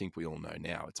 I think we all know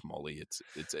now, it's Molly.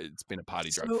 It's been a party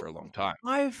drug for a long time.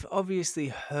 I've obviously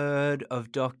heard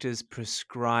of doctors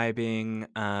prescribing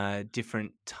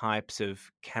different types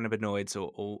of cannabinoids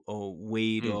or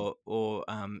weed or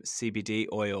CBD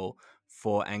oil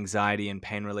for anxiety and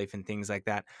pain relief and things like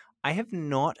that. I have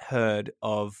not heard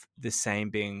of the same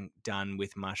being done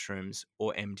with mushrooms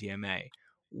or MDMA.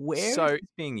 Where is this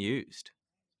being used?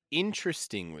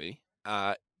 Interestingly,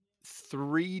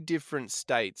 3 different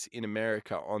states in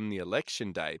America on the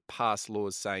election day passed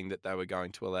laws saying that they were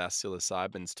going to allow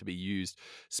psilocybins to be used,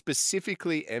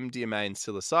 specifically MDMA and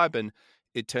psilocybin.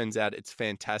 It turns out it's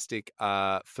fantastic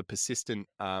for persistent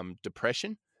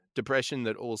depression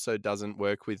that also doesn't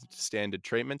work with standard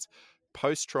treatments.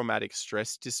 Post-traumatic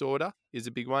stress disorder is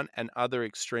a big one, and other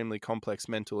extremely complex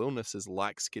mental illnesses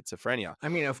like schizophrenia. I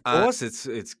mean, of course,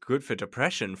 it's good for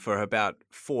depression for about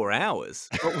 4 hours.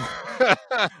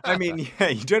 I mean, yeah,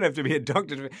 you don't have to be a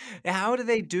doctor. How do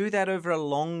they do that over a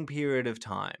long period of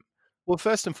time? Well,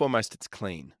 first and foremost, it's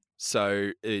clean.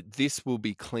 So this will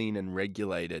be clean and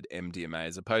regulated MDMA,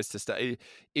 as opposed to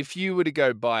if you were to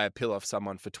go buy a pill off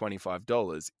someone for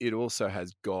 $25, it also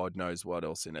has God knows what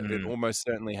else in it. It almost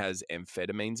certainly has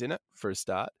amphetamines in it for a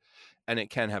start, and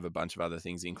it can have a bunch of other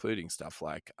things, including stuff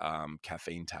like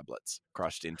caffeine tablets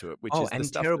crushed into it, which is the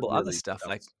stuff terrible that really other stuff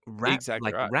helps.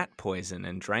 like rat poison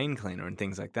and drain cleaner and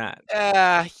things like that.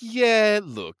 Yeah,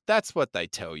 look, that's what they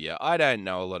tell you. I don't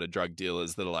know a lot of drug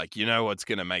dealers that are like, you know what's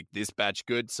going to make this batch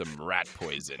good? Some rat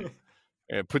poison.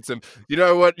 Put some, you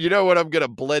know what I'm going to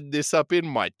blend this up in?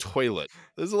 My toilet.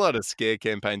 There's a lot of scare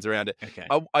campaigns around it. Okay.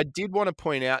 I did want to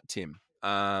point out, Tim,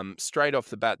 straight off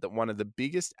the bat, that one of the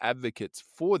biggest advocates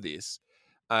for this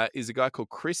is a guy called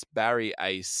Chris Barry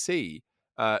AC,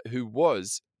 who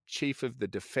was Chief of the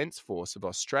Defence Force of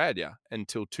Australia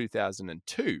until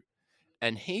 2002.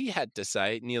 And he had to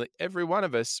say nearly every one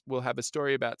of us will have a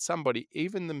story about somebody,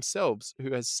 even themselves,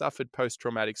 who has suffered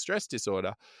post-traumatic stress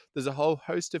disorder. There's a whole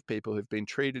host of people who've been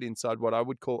treated inside what I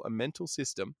would call a mental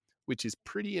system, which is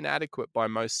pretty inadequate by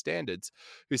most standards,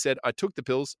 who said, I took the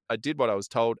pills, I did what I was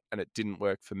told, and it didn't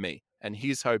work for me. And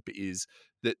his hope is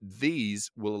that these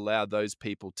will allow those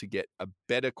people to get a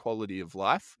better quality of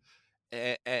life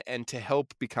and to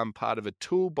help become part of a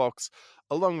toolbox,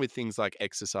 along with things like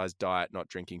exercise, diet, not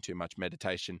drinking too much,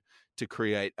 meditation, to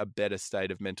create a better state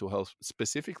of mental health,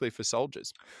 specifically for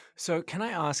soldiers. So can I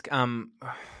ask,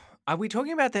 are we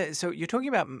talking about so you're talking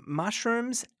about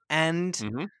mushrooms and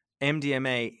Mm-hmm.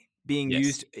 MDMA being Yes.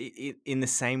 used in the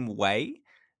same way?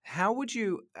 How would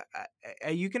you,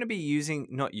 are you going to be using,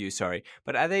 not you, sorry,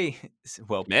 but are they,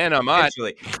 well, Man, I might.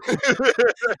 potentially,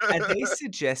 are they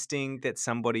suggesting that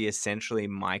somebody essentially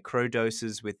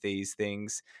microdoses with these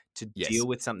things to Yes. deal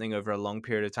with something over a long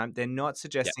period of time? They're not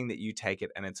suggesting that you take it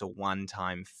and it's a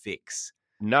one-time fix.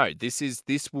 No, this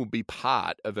will be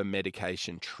part of a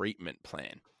medication treatment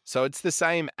plan. So it's the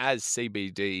same as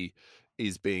CBD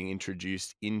is being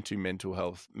introduced into mental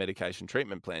health medication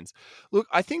treatment plans. Look,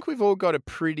 I think we've all got a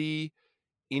pretty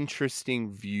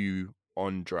interesting view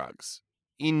on drugs.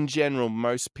 In general,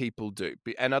 most people do.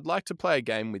 And I'd like to play a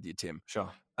game with you, Tim.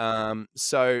 Sure.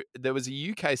 So there was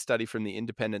a UK study from the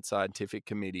Independent Scientific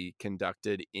Committee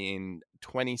conducted in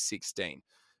 2016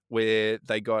 where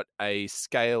they got a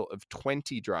scale of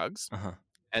 20 drugs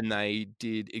and they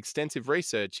did extensive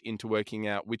research into working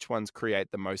out which ones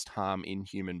create the most harm in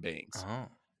human beings. Oh,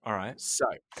 all right. So,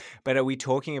 but are we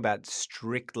talking about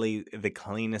strictly the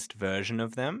cleanest version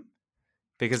of them?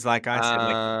 Because like I said,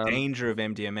 like the danger of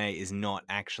MDMA is not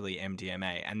actually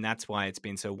MDMA. And that's why it's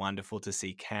been so wonderful to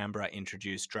see Canberra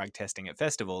introduce drug testing at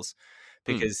festivals,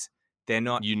 because they're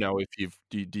not... You know, if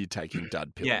you're taking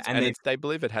dud pills. Yeah, and they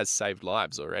believe it has saved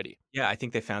lives already. Yeah, I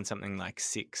think they found something like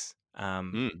 6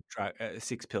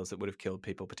 pills that would have killed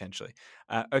people potentially.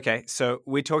 Okay, so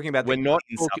we're talking about we're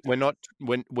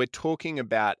talking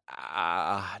about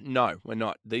no, we're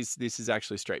not. This is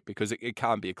actually straight because it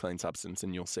can't be a clean substance,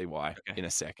 and you'll see why in a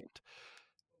second.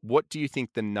 What do you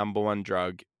think the number one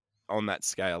drug on that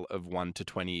scale of 1 to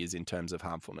 20 is in terms of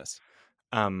harmfulness?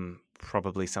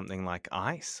 Probably something like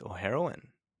ice or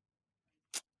heroin.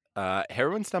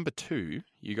 Heroin's number 2.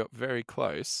 You got very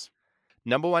close.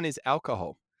 Number 1 is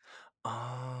alcohol.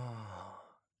 Oh,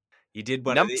 you did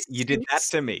you did that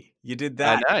to me. You did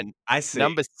that. I know. I see.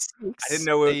 Number 6. I didn't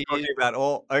know we were talking about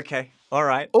all. Okay, all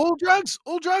right. All drugs.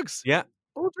 Yeah,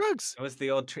 all drugs. That was the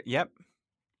old. Yep.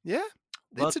 Yeah,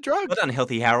 it's a drug. Well done,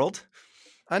 Healthy Harold.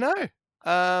 I know.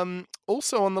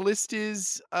 Also on the list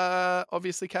is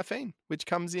obviously caffeine, which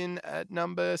comes in at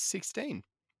number 16.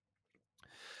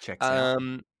 Checks out.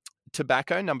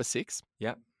 Tobacco, number 6.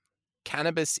 Yep.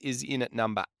 Cannabis is in at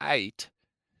number 8.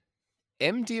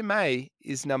 MDMA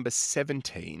is number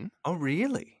 17. Oh,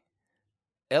 really?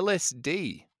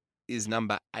 LSD is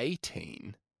number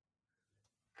 18.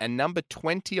 And number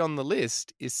 20 on the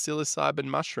list is psilocybin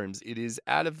mushrooms. It is,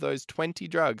 out of those 20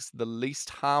 drugs, the least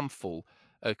harmful,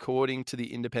 according to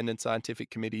the Independent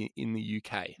Scientific Committee in the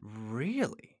UK.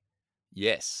 Really?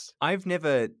 Yes. I've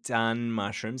never done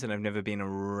mushrooms and I've never been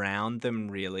around them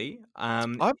really.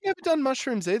 I've never done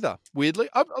mushrooms either. Weirdly,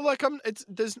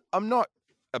 I'm not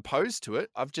opposed to it.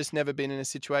 I've just never been in a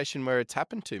situation where it's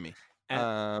happened to me.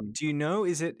 Do you know?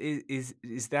 Is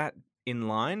that in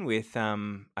line with I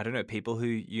don't know, people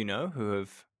who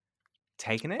have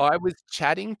taken it? I was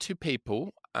chatting to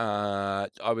people. I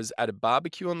was at a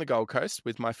barbecue on the Gold Coast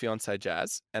with my fiancée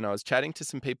Jazz, and I was chatting to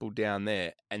some people down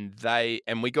there, and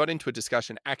we got into a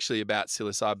discussion actually about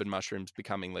psilocybin mushrooms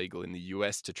becoming legal in the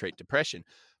US to treat depression.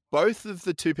 Both of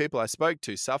the two people I spoke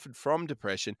to suffered from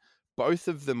depression. Both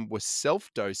of them were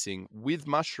self-dosing with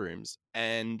mushrooms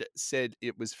and said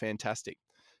it was fantastic.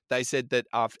 They said that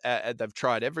they've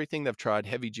tried everything. They've tried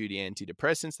heavy-duty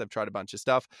antidepressants. They've tried a bunch of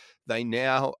stuff. They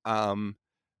now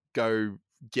go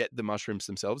get the mushrooms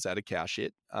themselves out of cow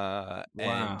shit and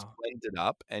blend it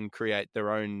up and create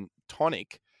their own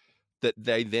tonic that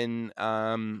they then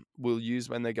will use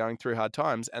when they're going through hard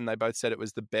times. And they both said it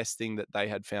was the best thing that they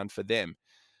had found for them.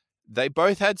 They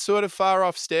both had sort of far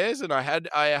off stares, and I had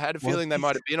a feeling they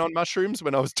might have been on mushrooms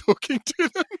when I was talking to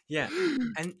them. Yeah,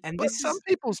 and but some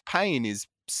people's pain is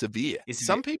severe.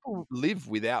 Some people live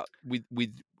without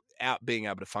being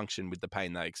able to function with the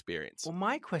pain they experience. Well,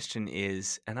 my question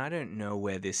is, and I don't know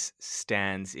where this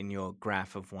stands in your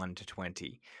graph of 1 to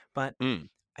 20, but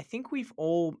I think we've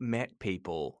all met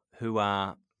people who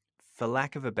are, for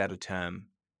lack of a better term,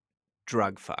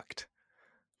 drug fucked.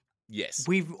 Yes.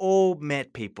 We've all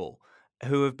met people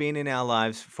who have been in our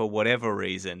lives for whatever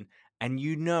reason, and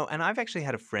and I've actually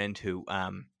had a friend who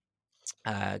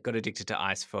got addicted to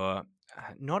ice for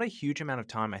not a huge amount of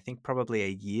time. I think probably a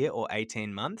year or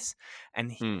 18 months.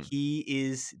 And he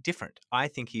is different. I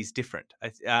think he's different.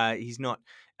 He's not.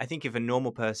 I think if a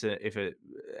normal person, if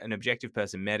an objective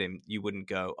person met him, you wouldn't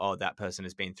go, oh, that person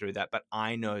has been through that. But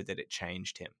I know that it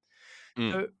changed him.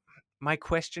 So my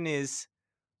question is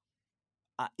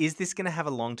this going to have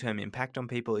a long-term impact on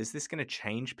people? Is this going to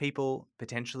change people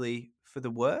potentially for the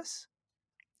worse?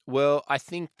 Well, I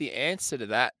think the answer to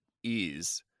that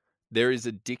is there is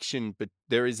addiction, but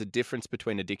there is a difference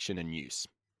between addiction and use.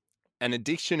 An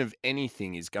addiction of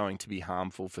anything is going to be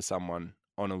harmful for someone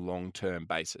on a long-term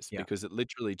basis because it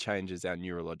literally changes our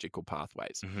neurological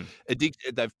pathways.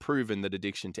 They've proven that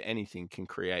addiction to anything can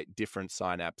create different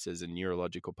synapses and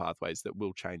neurological pathways that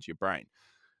will change your brain.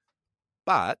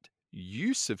 But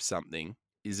use of something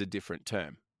is a different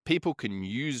term. People can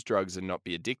use drugs and not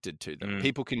be addicted to them.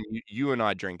 People can, you and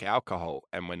I drink alcohol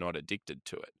and we're not addicted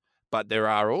to it. But there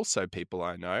are also people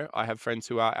I know, I have friends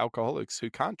who are alcoholics who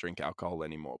can't drink alcohol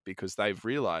anymore because they've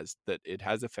realized that it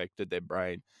has affected their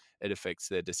brain, it affects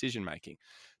their decision making.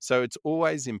 So it's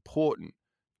always important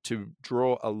to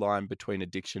draw a line between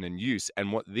addiction and use.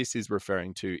 And what this is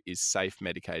referring to is safe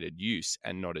medicated use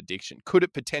and not addiction. Could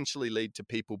it potentially lead to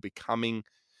people becoming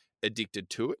addicted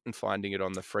to it and finding it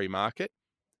on the free market?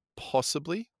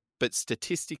 Possibly, but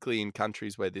statistically in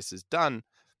countries where this has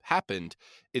happened,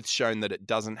 it's shown that it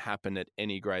doesn't happen at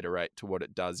any greater rate to what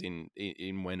it does in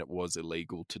when it was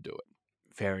illegal to do it.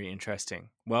 Very interesting.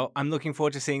 Well, I'm looking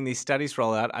forward to seeing these studies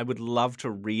roll out. I would love to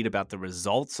read about the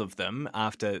results of them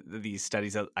after these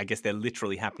studies. I guess they're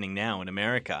literally happening now in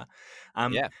America.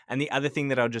 And the other thing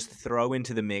that I'll just throw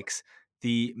into the mix,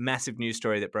 the massive news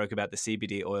story that broke about the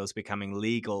CBD oils becoming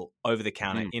legal over the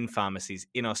counter in pharmacies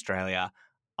in Australia.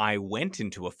 I went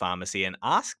into a pharmacy and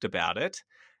asked about it,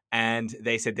 and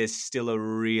they said there's still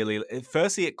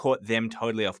firstly, it caught them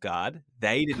totally off guard.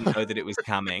 They didn't know that it was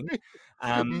coming.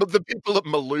 The people at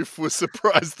Maloof were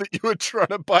surprised that you were trying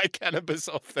to buy cannabis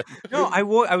off them. No, I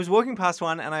was walking past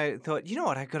one and I thought, you know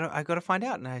what, I got to find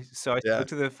out. And so I spoke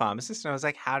to the pharmacist and I was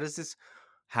like, how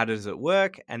does it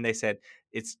work? And they said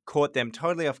it's caught them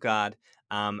totally off guard.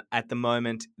 At the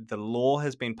moment, the law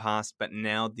has been passed, but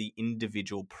now the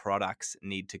individual products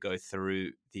need to go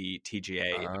through the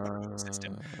TGA approval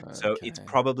system. So it's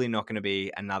probably not going to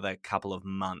be another couple of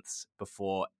months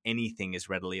before anything is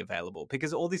readily available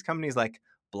because all these companies like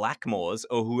Blackmores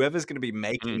or whoever's going to be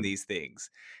making these things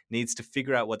needs to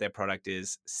figure out what their product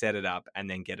is, set it up, and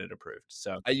then get it approved.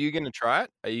 So are you going to try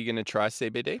it? Are you going to try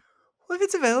CBD? Well, if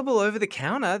it's available over the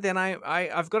counter, then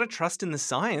I've got to trust in the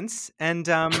science. And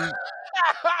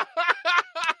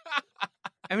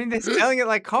I mean, they're selling it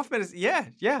like cough medicine.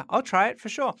 Yeah, I'll try it for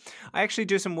sure. I actually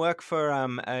do some work for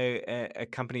a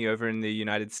company over in the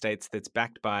United States that's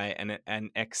backed by an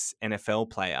ex-NFL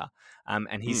player.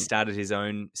 And he started his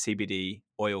own CBD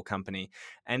oil company.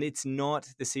 And the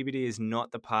CBD is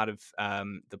not the part of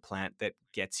the plant that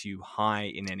gets you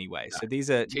high in any way. No. So these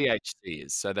are THC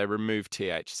is, so they remove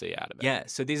THC out of it. Yeah,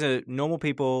 so these are normal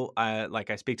people. Like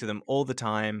I speak to them all the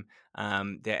time.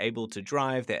 They're able to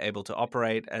drive. They're able to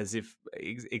operate as if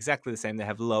exactly the same. They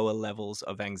have lower levels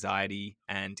of anxiety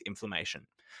and inflammation.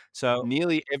 So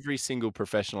nearly every single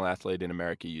professional athlete in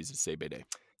America uses CBD.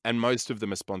 And most of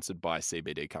them are sponsored by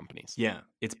CBD companies. Yeah,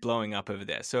 it's blowing up over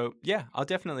there. So yeah, I'll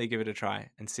definitely give it a try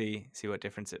and see what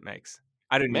difference it makes.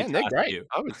 I don't know. They're great. You.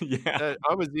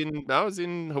 I was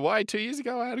in Hawaii 2 years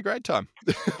ago. I had a great time.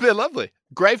 They're lovely.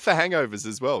 Great for hangovers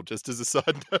as well, just as a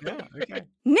side note. Yeah, okay.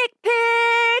 Nick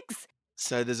Picks!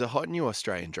 So there's a hot new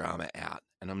Australian drama out,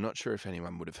 and I'm not sure if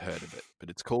anyone would have heard of it,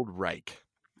 but it's called Rake.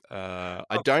 I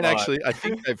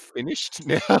think they've finished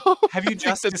now. Have you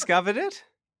just discovered it?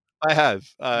 I have.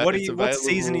 What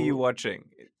season are you watching?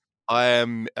 I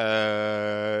am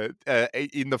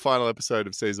in the final episode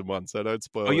of season 1, so don't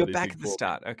spoil. Oh, you're back at the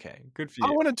start. Okay, good for you.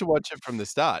 I wanted to watch it from the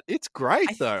start. It's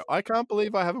great, though. I can't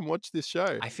believe I haven't watched this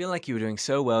show. I feel like you were doing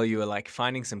so well. You were like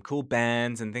finding some cool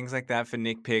bands and things like that for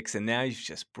Nick Picks, and now you've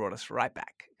just brought us right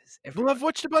back. Well, I've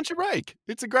watched a bunch of Rake.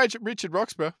 It's a great Richard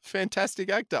Roxburgh,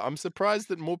 fantastic actor. I'm surprised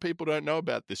that more people don't know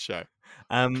about this show.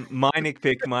 My Nick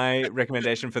Pick, my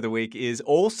recommendation for the week is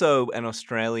also an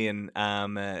Australian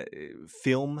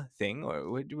film thing.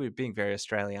 We're being very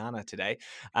Australiana today.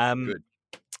 Good.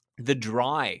 The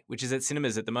Dry, which is at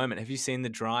cinemas at the moment. Have you seen The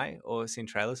Dry or seen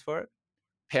trailers for it?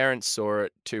 Parents saw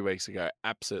it 2 weeks ago.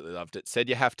 Absolutely loved it. Said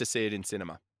you have to see it in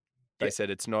cinema. They said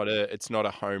it's not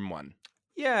a home one.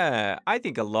 Yeah, I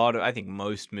think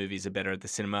most movies are better at the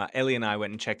cinema. Ellie and I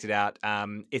went and checked it out.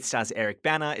 It stars Eric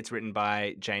Bana. It's written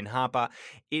by Jane Harper.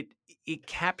 It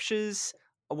captures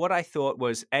what I thought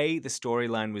was, the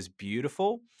storyline was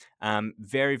beautiful,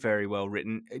 very, very well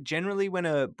written. Generally, when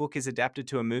a book is adapted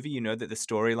to a movie, you know that the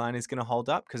storyline is going to hold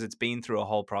up because it's been through a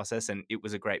whole process and it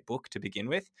was a great book to begin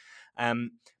with.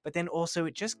 But then also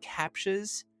it just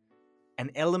captures an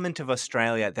element of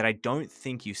Australia that I don't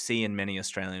think you see in many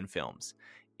Australian films.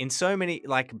 In so many,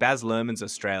 like Baz Luhrmann's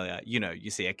Australia,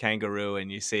 you see a kangaroo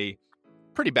and you see...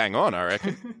 Pretty bang on, I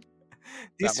reckon.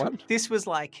 This was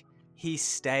like he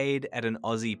stayed at an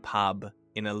Aussie pub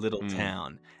in a little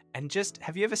town. And just,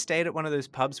 have you ever stayed at one of those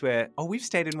pubs where, we've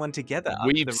stayed in one together?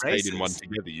 We've stayed in one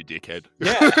together, you dickhead.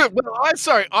 Yeah. Well,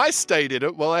 I stayed in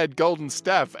it while I had Golden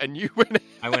Staff and you went out.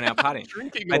 I went out partying.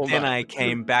 Drinking but all then night. I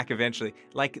came back eventually.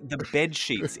 Like the bed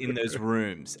sheets in those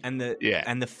rooms and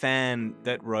the fan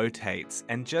that rotates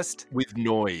and just... With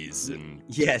noise and...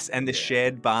 Yes, and the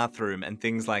shared bathroom and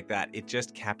things like that. It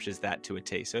just captures that to a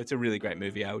T. So it's a really great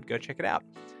movie. I would go check it out.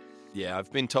 Yeah,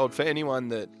 I've been told for anyone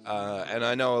that, and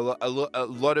I know a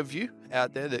lot of you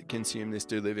out there that consume this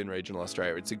do live in regional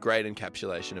Australia. It's a great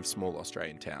encapsulation of small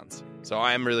Australian towns. So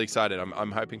I am really excited.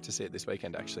 I'm hoping to see it this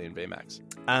weekend, actually, in VMAX.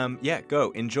 Yeah,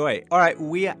 go. Enjoy. All right,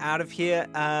 we are out of here.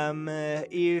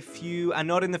 If you are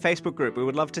not in the Facebook group, we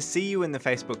would love to see you in the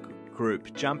Facebook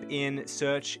group. Jump in,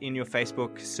 search in your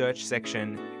Facebook search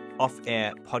section,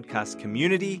 Off-Air Podcast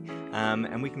Community,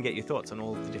 and we can get your thoughts on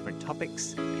all of the different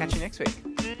topics. Catch you next week.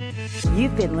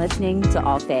 You've been listening to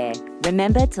Off Air.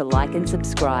 Remember to like and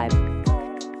subscribe.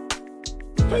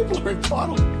 People are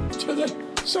entitled to their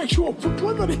sexual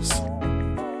proclivities.